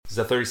This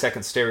is a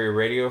 30-second stereo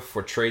radio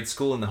for trade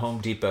school in the Home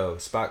Depot.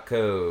 Spot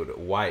code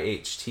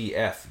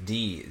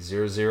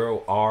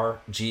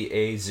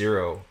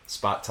YHTFD00RGA0.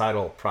 Spot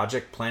title,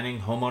 Project Planning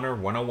Homeowner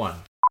 101.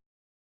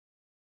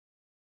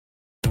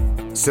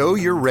 So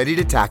you're ready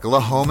to tackle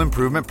a home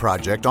improvement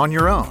project on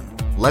your own.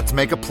 Let's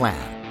make a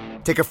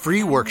plan. Take a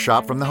free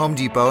workshop from the Home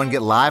Depot and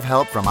get live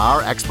help from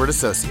our expert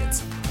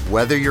associates.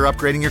 Whether you're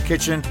upgrading your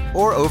kitchen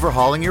or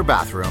overhauling your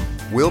bathroom,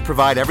 we'll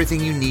provide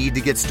everything you need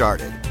to get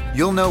started.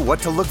 You'll know what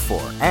to look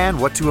for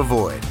and what to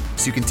avoid,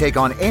 so you can take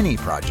on any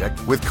project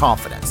with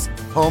confidence.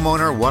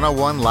 Homeowner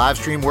 101 live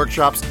stream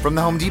workshops from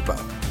the Home Depot.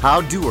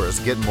 How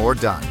doers get more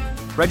done.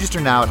 Register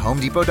now at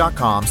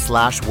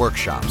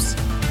homedepot.com/workshops.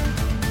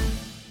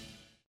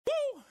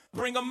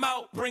 Bring 'em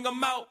out, bring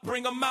 'em out,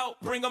 bring 'em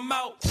out, bring 'em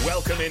out.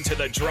 Welcome into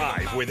The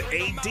Drive with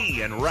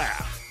AD and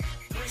Raph.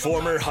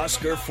 Former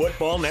Husker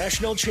football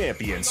national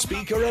champion,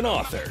 speaker, and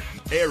author,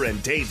 Aaron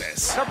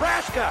Davis.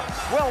 Nebraska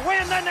will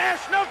win the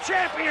national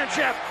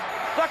championship.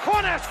 The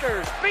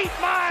Cornhuskers beat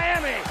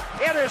Miami.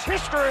 It is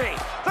history,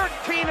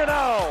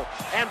 13-0,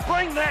 and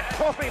bring that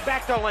trophy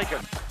back to Lincoln.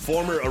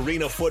 Former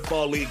Arena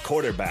Football League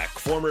quarterback,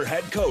 former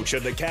head coach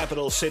of the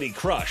Capital City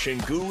Crush,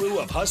 and guru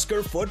of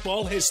Husker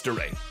football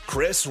history,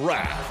 Chris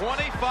Raff.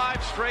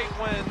 25 straight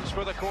wins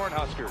for the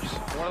Cornhuskers.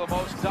 One of the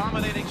most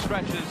dominating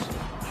stretches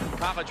in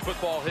college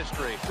football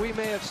history. We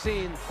may have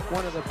seen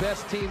one of the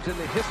best teams in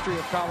the history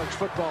of college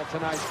football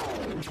tonight.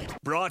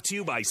 Brought to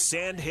you by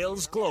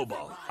Sandhills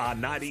Global on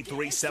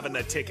 93.7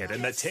 The Ticket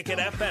and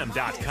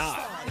theticketfm.com.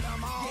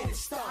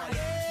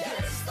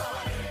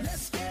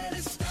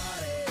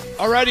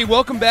 Alrighty,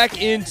 welcome back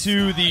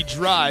into The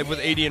Drive with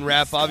AD and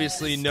Raph.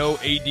 Obviously, no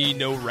AD,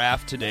 no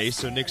Raph today,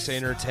 so Nick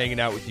Sainter's hanging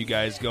out with you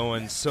guys,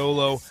 going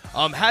solo.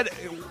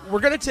 We're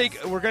gonna take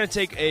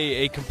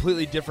a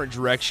completely different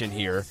direction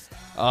here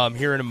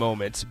in a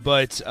moment.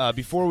 But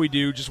before we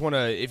do, just want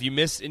to, if you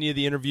missed any of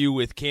the interview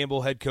with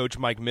Campbell head coach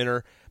Mike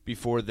Minner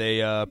before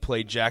they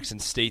played Jackson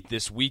State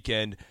this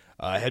weekend,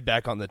 head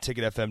back on the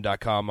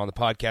ticketfm.com on the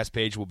podcast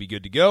page. We'll be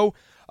good to go.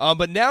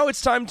 But now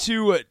it's time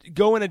to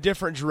go in a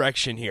different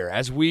direction here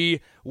as we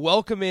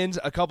welcome in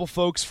a couple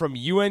folks from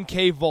UNK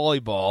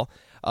Volleyball.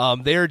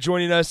 They are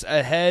joining us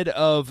ahead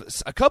of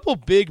a couple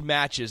big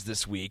matches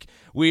this week.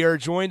 We are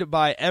joined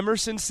by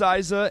Emerson,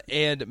 Cyza,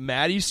 and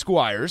Maddie,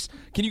 Squiers.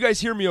 Can you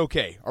guys hear me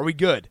okay? Are we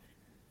good?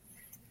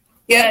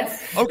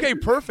 Yes. Okay,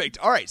 perfect.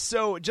 All right,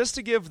 so just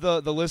to give the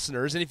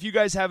listeners, and if you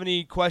guys have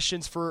any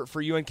questions for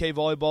UNK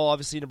Volleyball,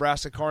 obviously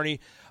Nebraska Kearney,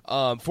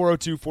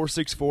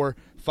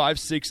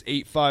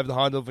 402-464-5685, the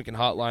Honda Lincoln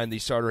hotline, the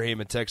Starter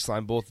Heyman text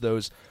line, both of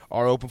those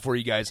are open for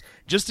you guys.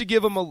 Just to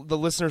give the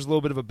listeners a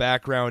little bit of a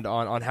background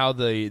on how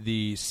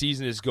the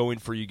season is going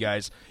for you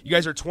guys. You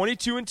guys are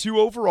 22-2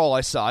 overall,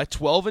 I saw,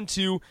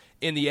 12-2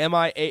 in the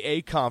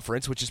MIAA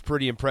conference, which is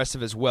pretty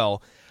impressive as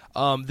well.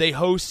 They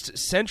host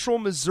Central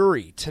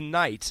Missouri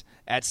tonight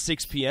at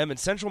 6 p.m., and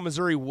Central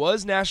Missouri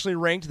was nationally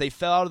ranked. They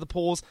fell out of the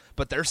polls,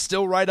 but they're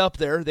still right up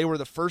there. They were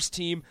the first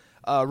team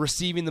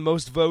receiving the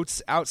most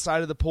votes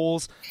outside of the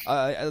polls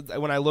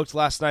when I looked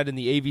last night in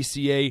the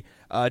AVCA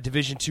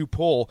Division II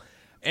poll.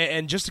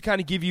 And just to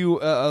kind of give you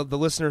the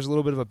listeners a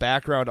little bit of a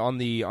background on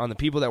the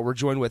people that we're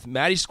joined with,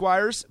 Maddie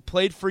Squiers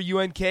played for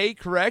UNK,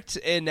 correct?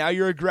 And now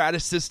you're a grad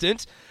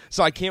assistant.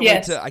 So I can't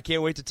wait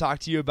to talk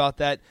to you about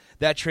that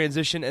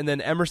transition. And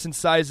then Emerson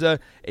Cyza,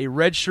 a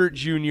redshirt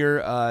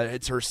junior.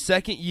 It's her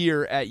second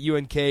year at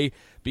UNK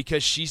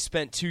because she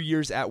spent 2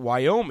 years at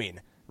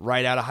Wyoming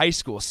right out of high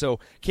school. So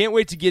can't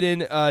wait to get in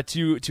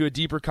to a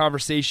deeper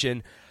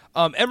conversation.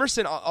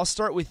 Emerson, I'll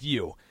start with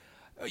you.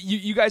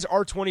 You guys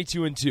are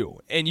 22-2,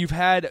 and you've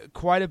had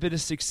quite a bit of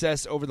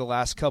success over the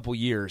last couple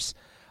years.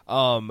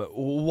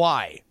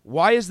 Why?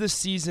 Why is this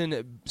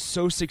season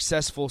so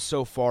successful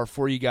so far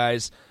for you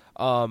guys?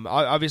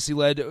 Obviously,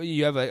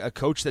 you have a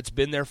coach that's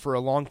been there for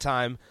a long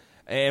time,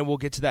 and we'll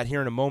get to that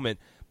here in a moment.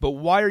 But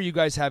why are you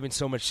guys having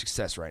so much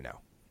success right now?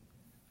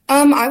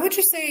 I would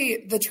just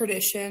say the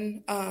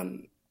tradition.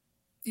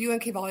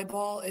 UNK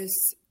Volleyball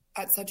is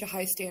at such a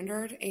high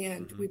standard,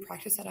 and we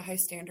practice at a high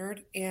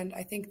standard. And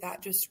I think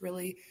that just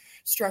really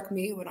struck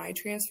me when I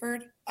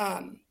transferred.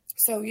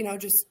 So,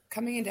 just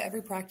coming into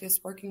every practice,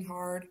 working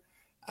hard.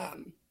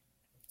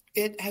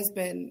 It has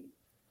been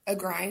a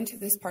grind.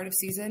 This part of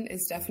season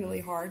is definitely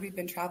hard. We've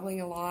been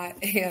traveling a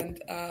lot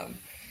and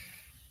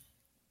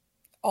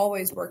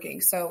always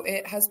working. So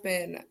it has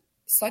been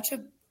such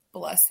a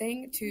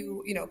blessing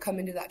to, come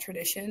into that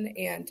tradition,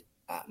 and,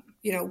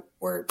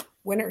 we're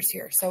winners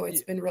here. So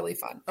it's been really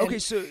fun. Okay.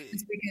 And so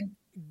this weekend,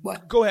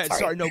 what? Go ahead.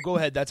 Sorry. No, go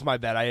ahead. That's my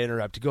bad. I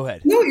interrupted. Go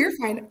ahead. No, you're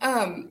fine.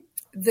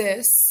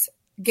 This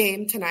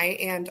game tonight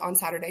and on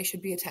Saturday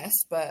should be a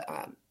test, but,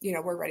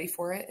 we're ready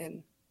for it.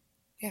 And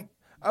yeah.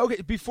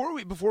 Okay, before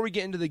we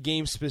get into the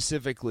game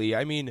specifically,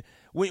 I mean,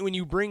 when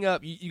you bring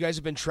up, you guys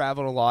have been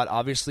traveling a lot.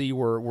 Obviously,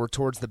 we're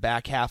towards the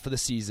back half of the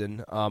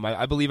season.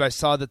 I believe I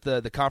saw that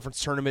the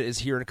conference tournament is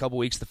here in a couple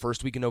weeks, the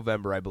first week in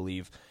November, I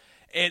believe.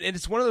 And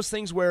it's one of those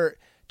things where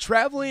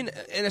traveling,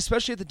 and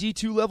especially at the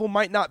D2 level,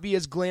 might not be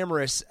as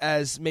glamorous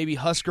as maybe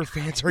Husker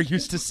fans are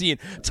used to seeing.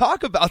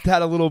 Talk about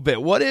that a little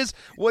bit. What is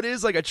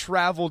like a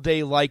travel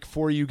day like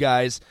for you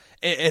guys,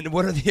 and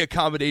what are the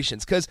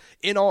accommodations? Because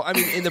in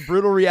the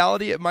brutal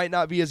reality, it might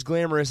not be as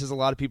glamorous as a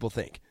lot of people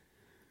think.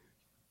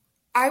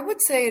 I would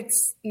say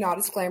it's not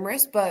as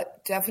glamorous,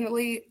 but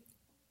definitely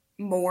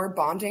more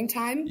bonding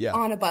time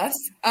on a bus.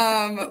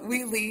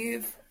 We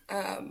leave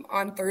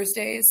on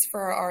Thursdays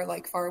for our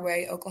far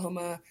away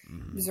Oklahoma,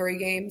 Missouri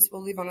games.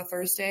 We'll leave on a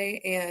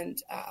Thursday, and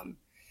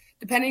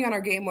depending on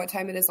our game, what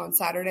time it is on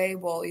Saturday,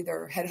 we'll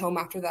either head home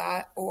after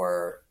that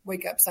or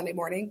wake up Sunday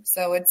morning.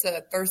 So it's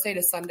a Thursday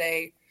to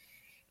Sunday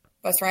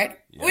bus ride,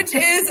 which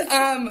is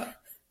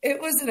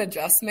it was an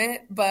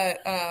adjustment, but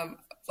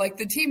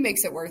the team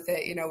makes it worth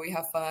it. We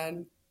have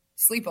fun.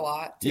 Sleep a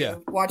lot,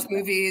 watch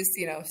movies,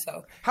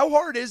 so. How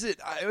hard is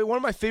it? One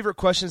of my favorite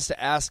questions to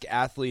ask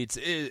athletes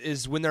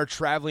is when they're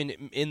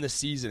traveling in the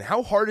season,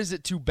 how hard is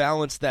it to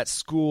balance that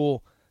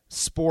school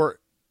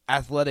sport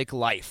athletic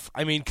life?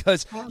 I mean,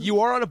 because you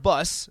are on a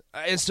bus,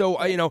 and so,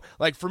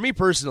 for me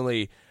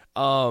personally,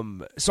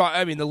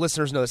 the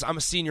listeners know this, I'm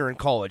a senior in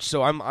college,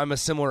 so I'm a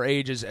similar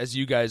age as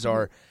you guys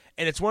are,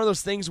 and it's one of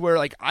those things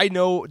where, I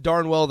know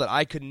darn well that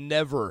I could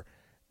never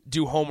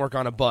do homework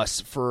on a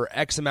bus for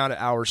X amount of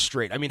hours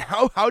straight. I mean,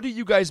 how do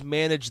you guys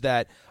manage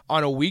that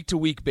on a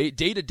week-to-week,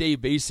 day-to-day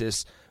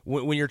basis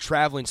when you're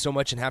traveling so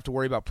much and have to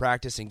worry about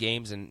practice and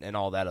games and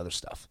all that other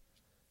stuff?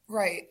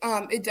 Right.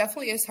 It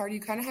definitely is hard. You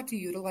kind of have to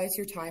utilize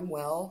your time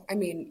well. I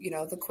mean,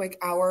 the quick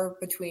hour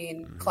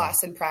between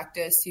class and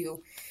practice,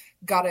 you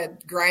got to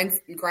grind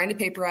a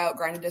paper out,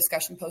 grind a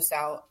discussion post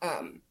out.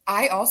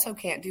 I also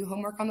can't do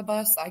homework on the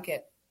bus. I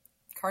get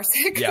car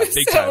sick. Yeah,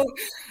 big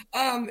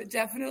time.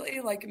 Definitely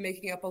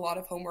making up a lot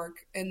of homework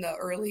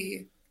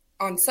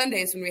on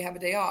Sundays when we have a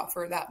day off,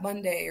 or that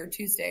Monday or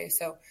Tuesday.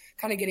 So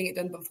kind of getting it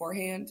done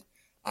beforehand.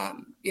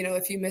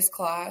 If you miss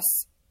class,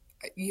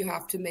 you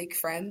have to make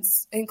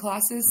friends in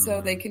classes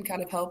so they can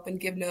kind of help and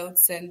give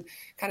notes and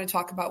kind of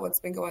talk about what's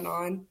been going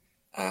on.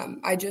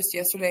 I just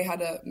yesterday had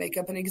to make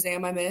up an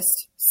exam I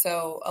missed.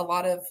 So a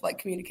lot of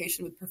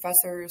communication with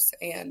professors,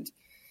 and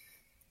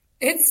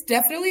it's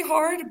definitely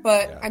hard,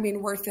 but I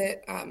mean, worth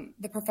it.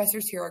 The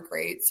professors here are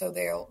great, so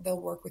they'll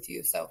work with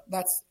you. So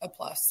that's a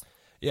plus.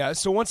 Yeah.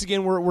 So once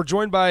again, we're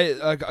joined by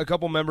a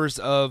couple members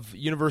of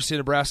University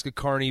of Nebraska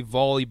Kearney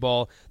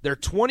volleyball. They're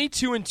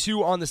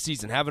 22-2 on the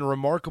season, having a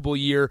remarkable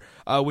year,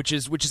 which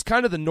is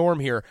kind of the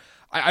norm here.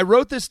 I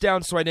wrote this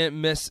down so I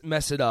didn't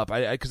mess it up,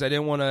 because I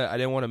didn't want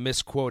to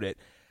misquote it.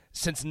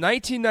 Since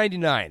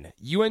 1999,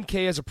 UNK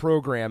as a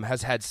program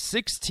has had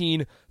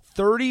 16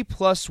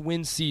 30-plus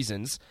win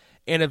seasons,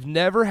 and have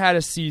never had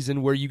a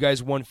season where you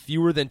guys won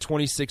fewer than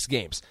 26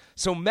 games.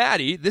 So,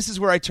 Maddie, this is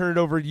where I turn it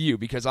over to you,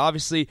 because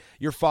obviously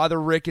your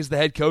father, Rick, is the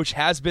head coach,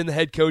 has been the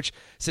head coach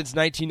since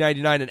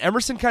 1999, and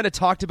Emerson kind of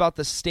talked about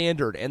the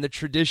standard and the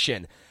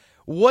tradition.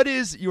 What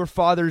is your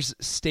father's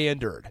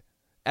standard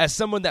as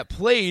someone that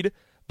played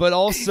but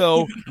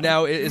also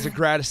now is a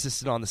grad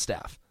assistant on the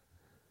staff?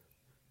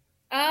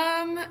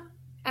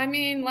 I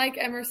mean, like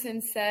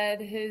Emerson said,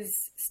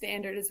 his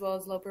standard as well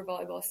as Loper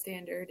Volleyball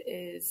standard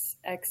is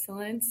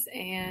excellence,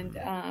 and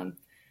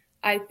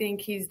I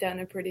think he's done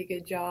a pretty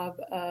good job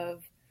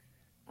of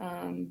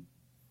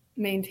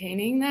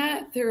maintaining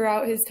that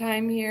throughout his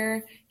time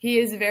here. He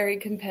is very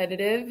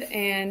competitive,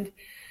 and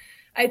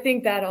I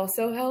think that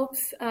also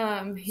helps.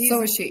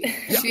 So is she.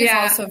 She's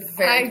also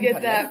very competitive. I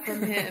get that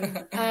from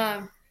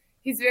him.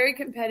 He's very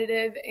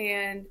competitive,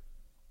 and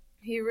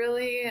he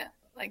really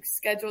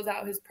schedules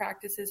out his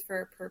practices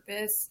for a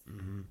purpose.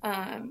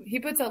 He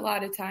puts a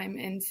lot of time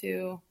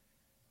into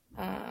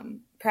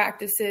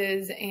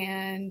practices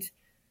and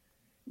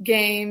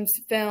games,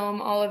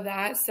 film, all of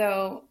that.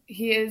 So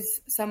he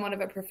is somewhat of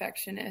a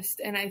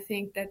perfectionist, and I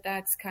think that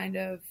that's kind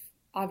of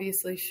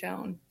obviously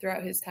shown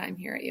throughout his time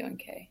here at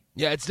UNK.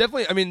 Yeah, it's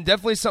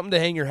definitely something to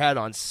hang your hat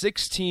on.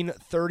 16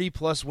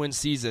 30-plus win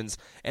seasons,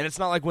 and it's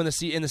not like in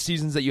the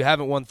seasons that you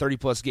haven't won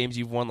 30-plus games,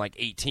 you've won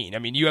 18. I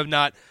mean, you have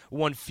not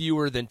won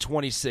fewer than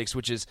 26,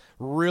 which is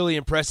really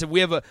impressive.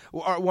 We have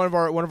one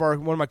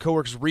of my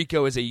coworkers,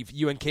 Rico, is a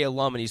UNK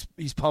alum, and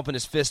he's pumping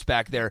his fist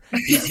back there.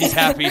 He's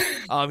happy.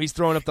 He's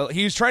throwing up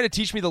he was trying to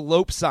teach me the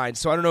lope sign,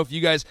 so I don't know if you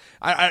guys.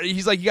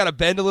 He's like, you got to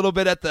bend a little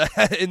bit at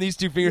the in these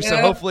two fingers.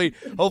 Yeah. So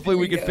hopefully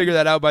we can figure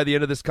that out by the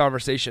end of this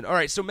conversation. All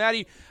right, so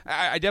Maddie,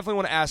 I definitely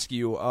want to ask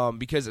you,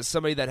 because as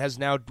somebody that has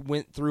now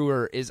went through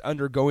or is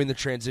undergoing the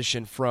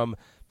transition from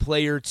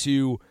player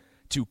to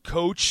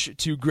coach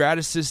to grad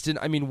assistant,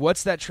 I mean,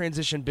 what's that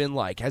transition been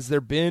like? Has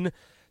there been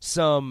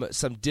some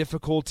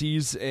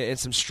difficulties and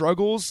some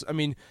struggles? I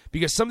mean,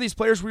 because some of these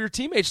players were your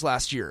teammates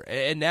last year,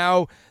 and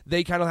now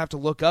they kind of have to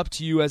look up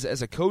to you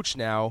as a coach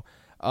now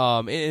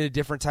in a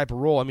different type of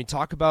role. I mean,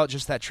 talk about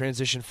just that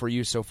transition for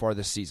you so far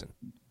this season.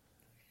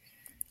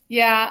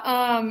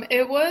 Yeah,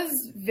 it was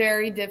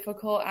very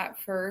difficult at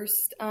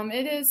first.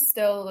 It is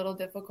still a little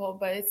difficult,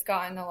 but it's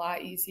gotten a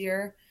lot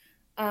easier.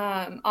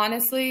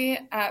 Honestly,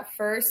 at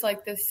first,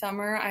 this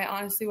summer, I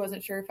honestly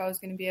wasn't sure if I was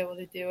going to be able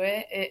to do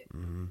it.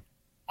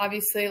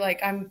 obviously,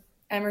 like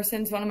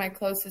Emerson's one of my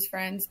closest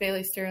friends,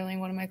 Bailey Sterling,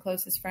 one of my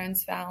closest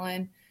friends,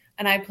 Fallon,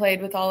 and I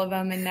played with all of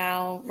them. And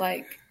now,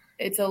 like,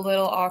 it's a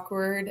little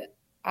awkward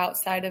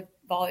outside of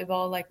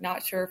volleyball, like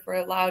not sure if we're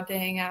allowed to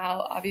hang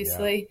out,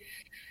 obviously,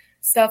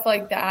 stuff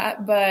like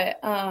that. But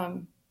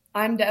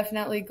I'm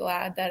definitely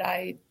glad that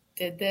I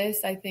did this.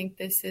 I think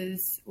this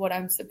is what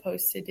I'm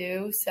supposed to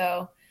do.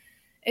 So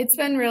it's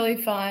been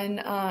really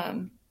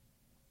fun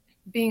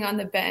being on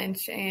the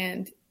bench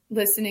and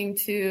listening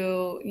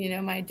to, you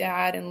know, my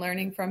dad and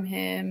learning from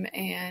him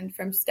and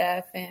from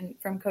Steph and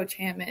from Coach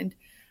Hammond.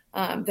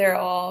 They're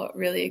all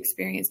really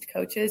experienced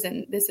coaches,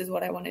 and this is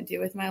what I want to do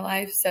with my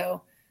life.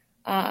 So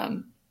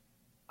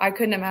I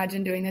couldn't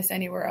imagine doing this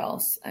anywhere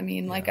else. I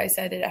mean, like I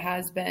said, it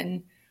has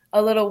been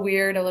a little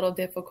weird, a little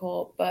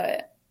difficult,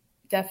 but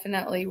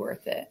definitely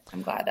worth it.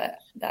 I'm glad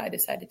that I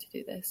decided to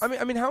do this.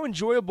 I mean, how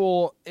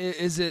enjoyable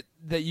is it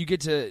that you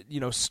get to, you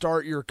know,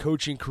 start your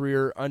coaching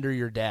career under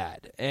your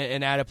dad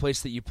and at a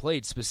place that you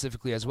played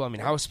specifically as well? I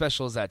mean, how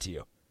special is that to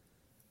you?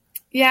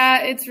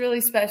 Yeah, it's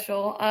really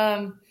special.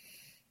 I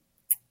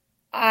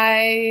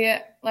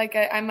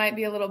might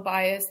be a little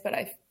biased, but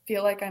I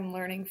feel like I'm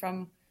learning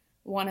from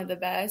one of the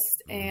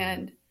best,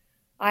 and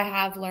I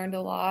have learned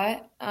a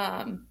lot.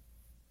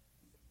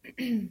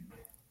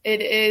 It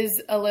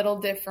is a little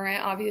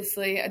different.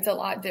 Obviously, it's a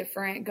lot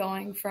different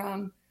going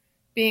from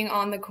being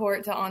on the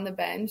court to on the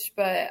bench,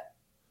 but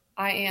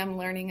I am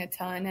learning a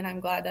ton, and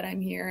I'm glad that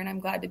I'm here, and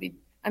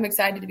I'm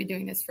excited to be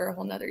doing this for a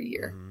whole nother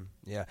year.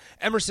 Yeah.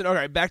 Emerson, all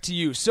right, back to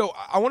you. So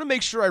I want to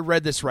make sure I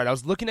read this right. I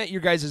was looking at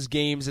your guys'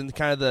 games and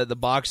kind of the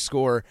box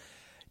score.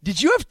 Did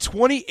you have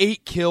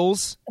 28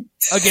 kills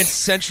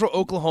against Central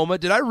Oklahoma?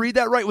 Did I read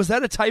that right? Was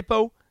that a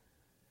typo?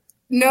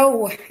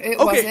 No, it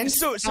wasn't.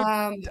 So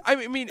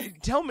I mean,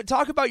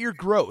 talk about your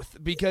growth,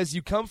 because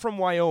you come from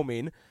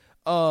Wyoming,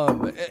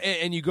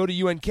 and you go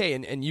to UNK,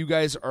 and you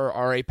guys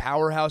are a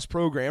powerhouse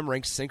program,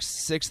 ranked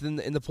sixth in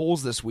the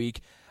polls this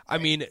week. I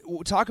mean,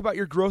 talk about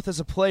your growth as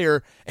a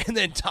player, and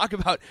then talk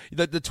about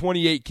the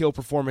 28 kill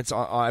performance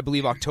on I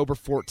believe October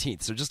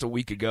 14th, so just a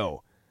week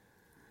ago.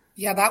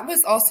 Yeah, that was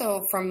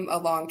also from a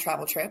long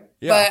travel trip.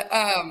 Yeah.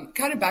 But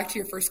kind of back to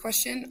your first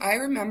question, I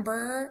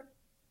remember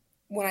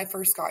when I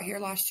first got here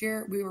last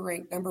year, we were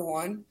ranked number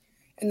 1,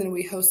 and then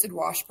we hosted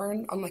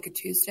Washburn on like a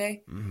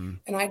Tuesday. Mm-hmm.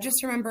 And I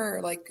just remember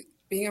like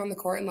being on the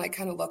court and like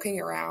kind of looking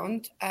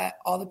around at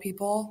all the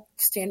people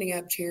standing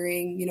up,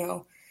 cheering, you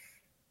know.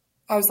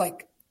 I was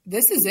like,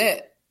 this is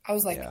it. I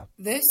was like,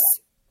 this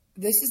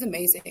is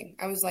amazing.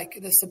 I was like,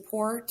 the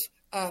support,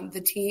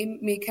 the team,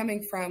 me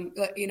coming from,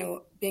 you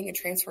know, being a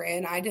transfer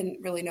in, I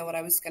didn't really know what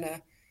I was going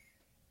to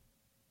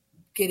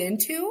get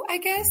into, I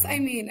guess. I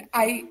mean,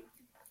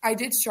 I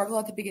did struggle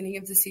at the beginning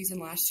of the season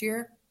last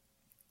year,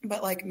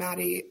 but like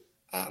Maddie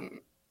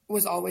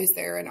was always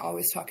there and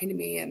always talking to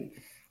me and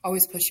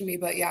always pushing me.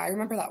 But yeah, I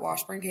remember that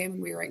Washburn game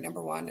and we were ranked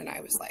number 1, and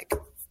I was like,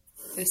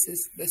 this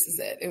is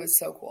it. It was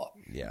so cool.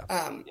 Yeah.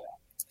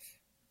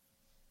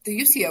 The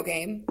UCO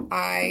game,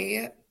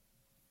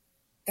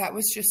 that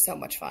was just so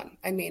much fun.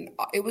 I mean,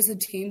 it was a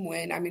team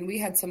win. I mean, we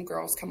had some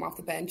girls come off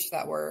the bench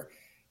that were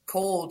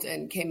cold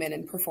and came in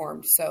and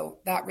performed. So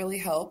that really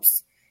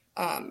helps.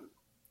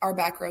 Our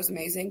back row is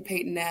amazing.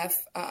 Peyton F.,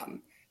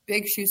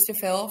 big shoes to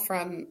fill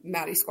from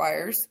Maddie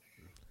Squiers.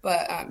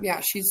 But,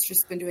 yeah, she's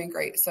just been doing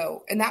great.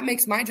 So, and that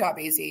makes my job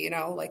easy, you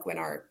know, like when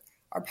our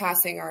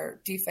passing, our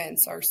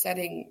defense, our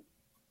setting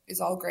is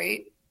all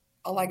great.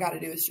 All I got to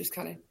do is just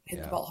kind of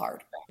hit the ball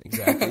hard.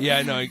 Exactly.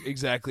 Yeah, no,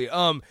 exactly.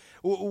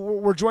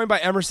 We're joined by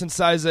Emerson,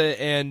 Cyza,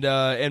 and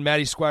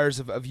Maddie Squiers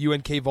of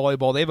UNK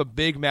Volleyball. They have a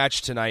big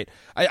match tonight.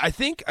 I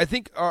think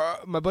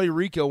my buddy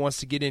Rico wants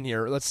to get in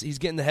here. He's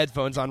getting the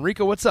headphones on.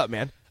 Rico, what's up,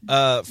 man?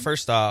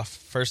 First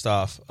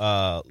off,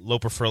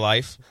 Loper for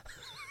life.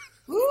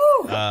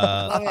 Woo!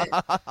 Love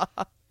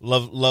it.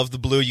 Love the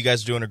blue. You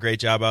guys are doing a great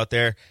job out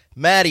there.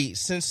 Maddie,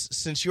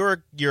 since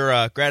you're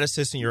a grad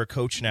assistant, you're a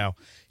coach now.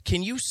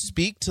 Can you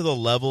speak to the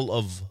level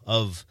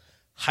of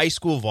high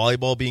school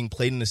volleyball being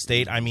played in the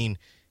state? I mean,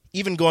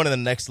 even going to the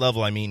next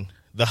level, I mean,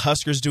 the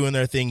Huskers doing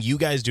their thing, you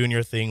guys doing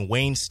your thing,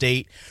 Wayne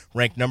State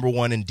ranked number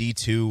 1 in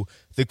D2.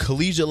 The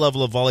collegiate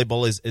level of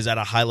volleyball is at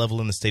a high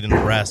level in the state of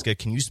Nebraska.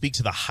 Can you speak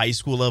to the high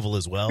school level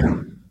as well?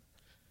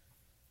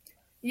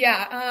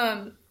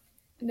 Yeah,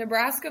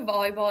 Nebraska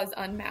volleyball is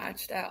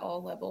unmatched at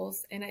all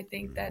levels, and I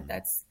think that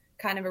that's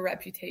kind of a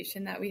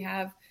reputation that we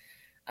have.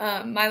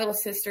 My little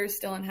sister is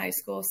still in high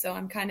school, so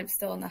I'm kind of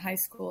still in the high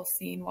school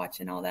scene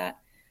watching all that.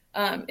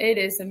 It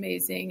is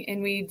amazing.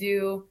 And we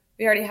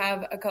already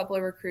have a couple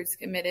of recruits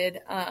committed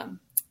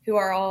who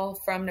are all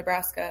from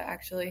Nebraska,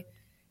 actually.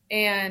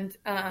 And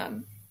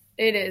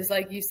it is,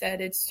 like you said,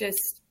 it's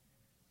just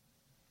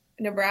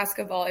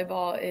Nebraska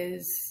volleyball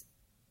is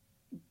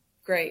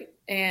great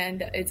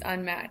and it's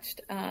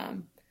unmatched.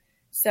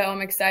 So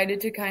I'm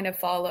excited to kind of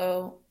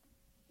follow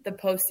the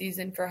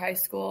postseason for high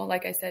school.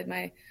 Like I said,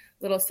 my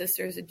little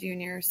sister is a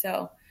junior,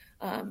 so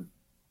I'm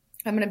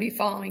going to be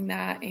following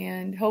that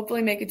and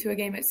hopefully make it to a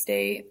game at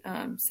state.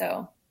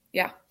 So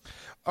yeah.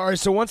 All right,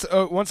 so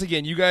once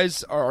again, you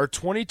guys are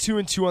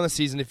 22-2 on the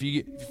season. If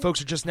you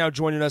folks are just now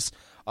joining us,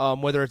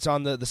 whether it's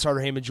on the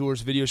Sartor Heyman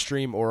Jewelers video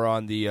stream or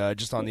on the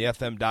just on the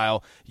FM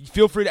dial,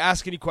 feel free to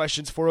ask any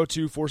questions.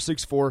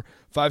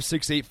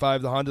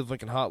 402-464-5685, the Honda of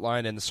Lincoln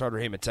hotline, and the Sartor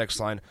Heyman text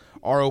line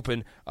are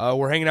open.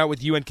 We're hanging out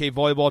with UNK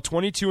Volleyball,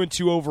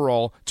 22-2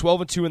 overall,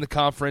 12-2 in the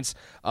conference.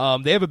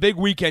 They have a big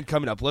weekend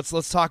coming up.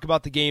 Let's talk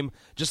about the game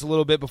just a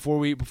little bit before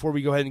we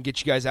go ahead and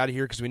get you guys out of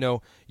here, because we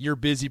know you're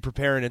busy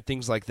preparing and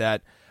things like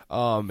that.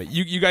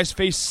 You guys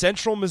face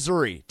Central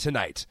Missouri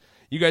tonight.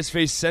 At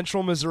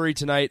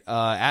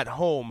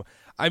home.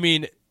 I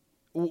mean,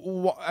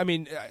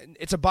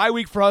 it's a bye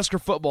week for Husker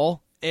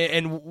football,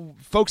 and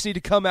folks need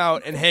to come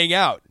out and hang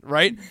out,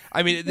 right?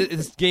 I mean,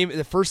 this game,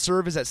 the first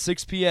serve is at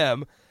 6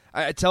 p.m.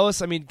 Tell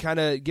us, kind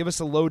of give us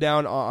a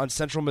lowdown on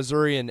Central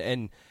Missouri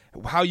and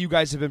how you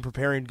guys have been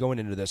preparing going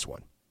into this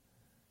one.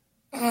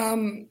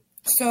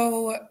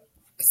 So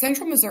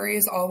Central Missouri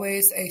is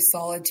always a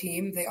solid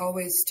team. They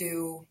always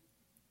do.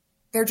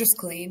 They're just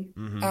clean.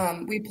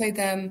 Mm-hmm. We played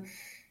them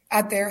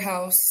at their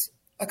house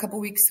a couple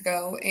weeks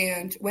ago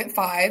and went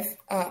 5.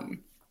 But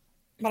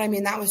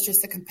that was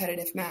just a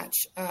competitive match.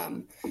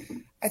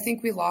 I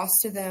think we lost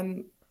to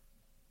them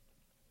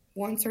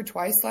once or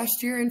twice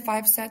last year in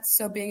 5 sets.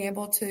 So being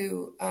able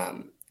to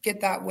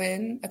get that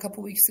win a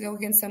couple weeks ago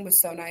against them was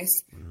so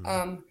nice.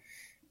 Mm-hmm.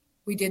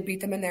 We did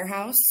beat them in their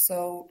house.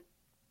 So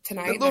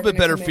tonight, a little bit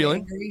better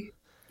feeling.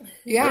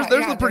 Yeah.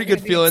 There's a pretty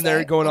good feeling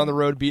there going on the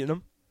road, beating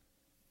them.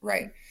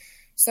 Right.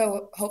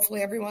 So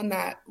hopefully everyone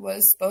that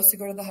was supposed to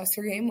go to the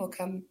Husker game will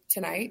come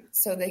tonight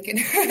so they can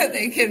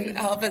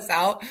help us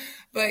out.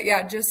 But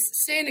yeah, just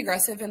staying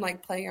aggressive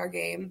and playing our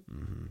game.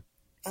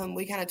 Mm-hmm.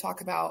 We kind of talk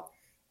about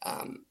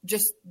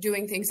just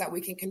doing things that we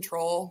can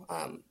control,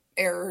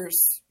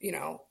 errors,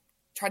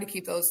 try to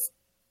keep those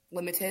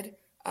limited.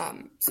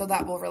 So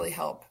that will really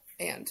help,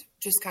 and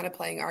just kind of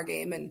playing our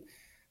game and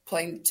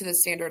playing to the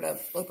standard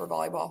of Loper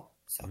volleyball.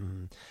 So.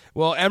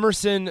 Well,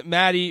 Emerson,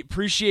 Maddie,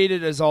 appreciate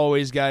it as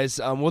always, guys.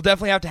 We'll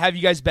definitely have to have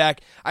you guys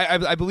back.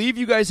 I believe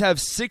you guys have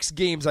 6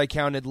 games, I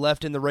counted,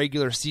 left in the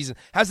regular season.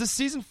 Has the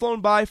season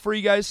flown by for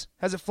you guys?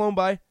 Has it flown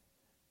by?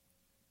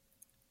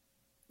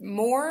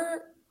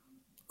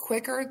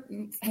 Quicker,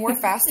 more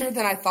faster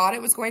than I thought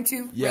it was going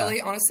to. Yeah. Really,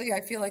 honestly,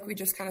 I feel like we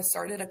just kind of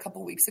started a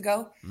couple weeks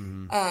ago.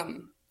 Mm-hmm.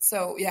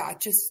 So, yeah, it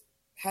just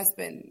has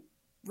been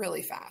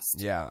really fast.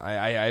 Yeah,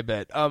 I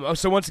bet.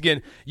 So once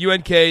again,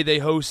 UNK, they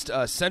host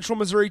Central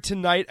Missouri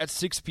tonight at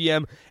 6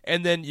 p.m.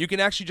 And then you can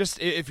actually just,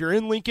 if you're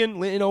in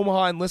Lincoln, in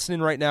Omaha, and listening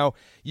right now,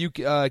 you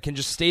can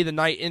just stay the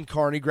night in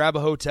Kearney, grab a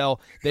hotel.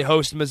 They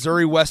host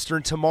Missouri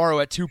Western tomorrow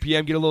at 2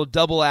 p.m. Get a little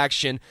double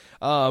action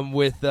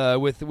with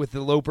the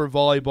Loper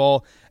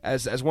volleyball.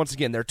 As once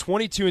again, they're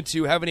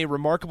 22-2, having a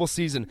remarkable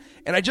season.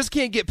 And I just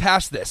can't get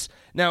past this.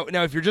 Now,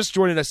 if you're just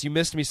joining us, you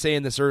missed me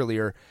saying this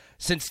earlier.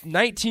 Since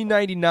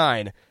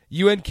 1999,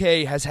 UNK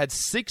has had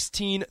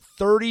 16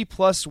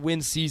 30-plus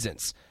win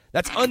seasons.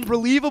 That's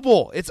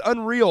unbelievable. It's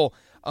unreal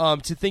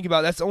to think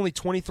about. That's only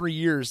 23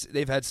 years.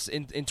 They've had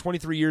in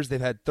 23 years they've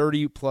had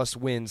 30-plus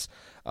wins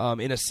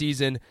in a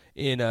season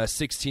in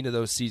 16 of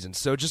those seasons.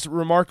 So just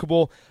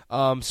remarkable.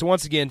 So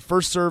once again,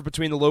 first serve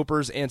between the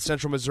Lopers and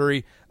Central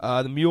Missouri.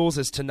 The Mules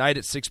is tonight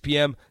at 6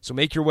 p.m. So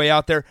make your way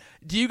out there.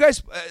 Do you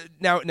guys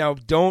now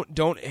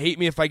don't hate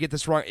me if I get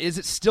this wrong? Is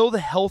it still the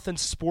Health and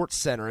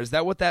Sports Center? Is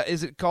that what that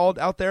is it called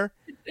out there?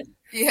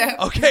 Yeah.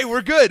 Okay,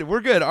 we're good.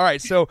 All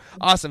right, so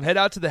awesome. Head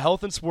out to the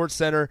Health and Sports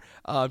Center.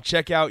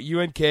 Check out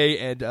UNK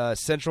and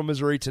Central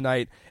Missouri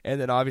tonight,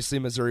 and then obviously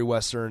Missouri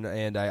Western,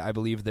 and I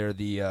believe they're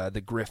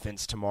the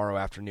Griffins tomorrow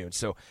afternoon.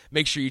 So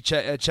make sure you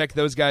check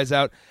those guys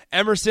out.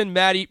 Emerson,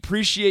 Maddie,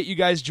 appreciate you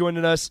guys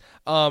joining us.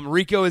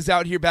 Rico is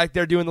out here back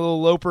there doing the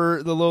little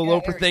Loper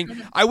thing.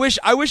 I wish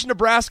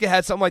Nebraska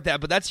had something like that,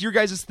 but that's your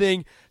guys'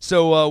 thing.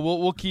 So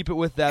we'll keep it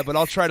with that. But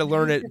I'll try to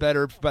learn it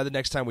better by the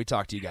next time we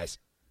talk to you guys.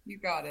 You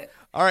got it.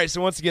 All right,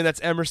 so once again, that's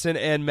Emerson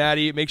and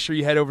Maddie. Make sure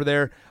you head over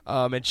there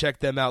and check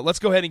them out. Let's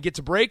go ahead and get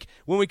to break.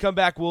 When we come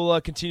back,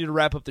 we'll continue to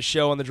wrap up the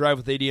show on the Drive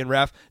with AD and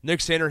Raf. Nick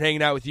Sanders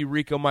hanging out with you.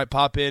 Rico might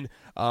pop in.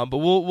 But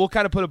we'll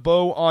kind of put a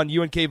bow on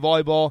UNK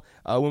volleyball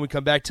when we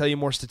come back, tell you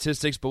more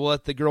statistics. But we'll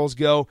let the girls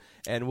go,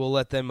 and we'll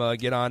let them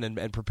get on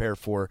and prepare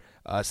for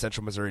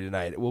Central Missouri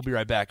tonight. We'll be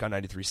right back on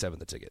 93.7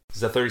 The Ticket. This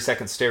is a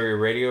 30-second stereo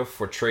radio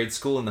for Trade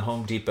School in the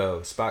Home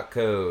Depot. Spot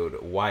code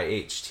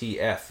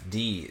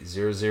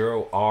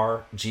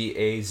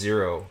YHTFD00RGA0.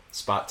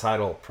 Spot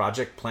title,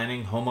 Project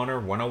Planning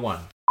Homeowner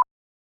 101.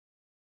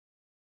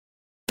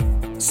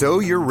 So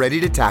you're ready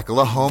to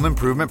tackle a home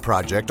improvement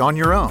project on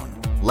your own.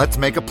 Let's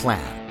make a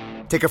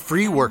plan. Take a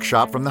free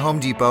workshop from the Home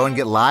Depot and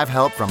get live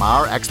help from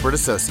our expert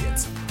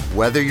associates.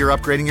 Whether you're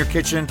upgrading your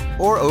kitchen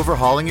or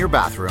overhauling your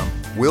bathroom,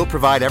 we'll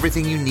provide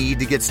everything you need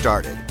to get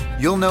started.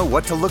 You'll know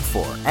what to look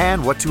for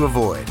and what to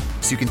avoid,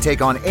 so you can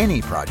take on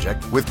any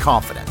project with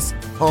confidence.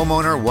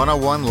 Homeowner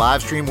 101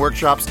 live stream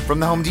workshops from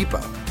the Home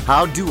Depot.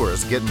 How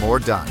doers get more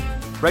done.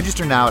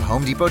 Register now at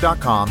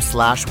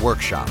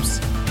homedepot.com/workshops.